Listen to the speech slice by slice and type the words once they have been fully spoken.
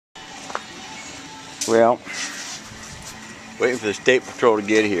Well, waiting for the state patrol to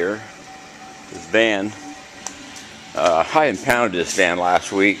get here. This van, I impounded this van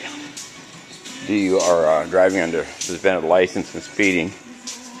last week. DUR driving under suspended license and speeding.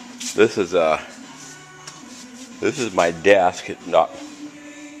 This is my desk. It knocked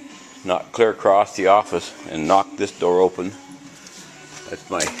clear across the office and knocked this door open. That's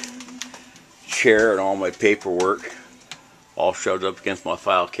my chair and all my paperwork, all shoved up against my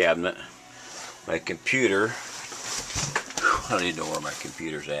file cabinet. My computer. I don't even know where my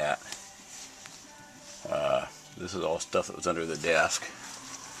computer's at. This is all stuff that was under the desk.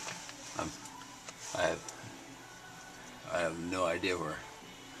 I have no idea where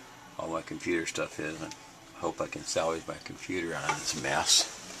all my computer stuff is. I hope I can salvage my computer out of this mess.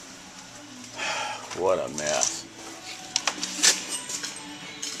 What a mess.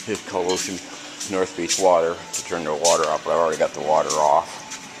 Here's Coal Ocean North Beach water to turn the water off, but I've already got the water off.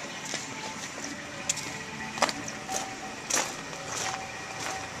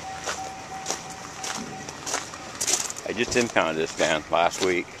 I just impounded this van last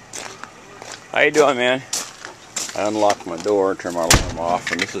week. How you doing, man? I unlocked my door, turned my alarm off,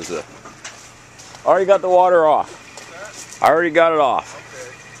 and this is the... I already got the water off. I already got it off.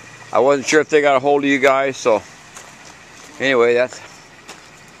 Okay. I wasn't sure if they got a hold of you guys, so... Anyway, that's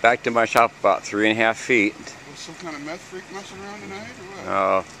back to my shop about 3.5 feet. Was some kind of meth freak messing around tonight,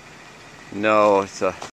 or what? No, it's a...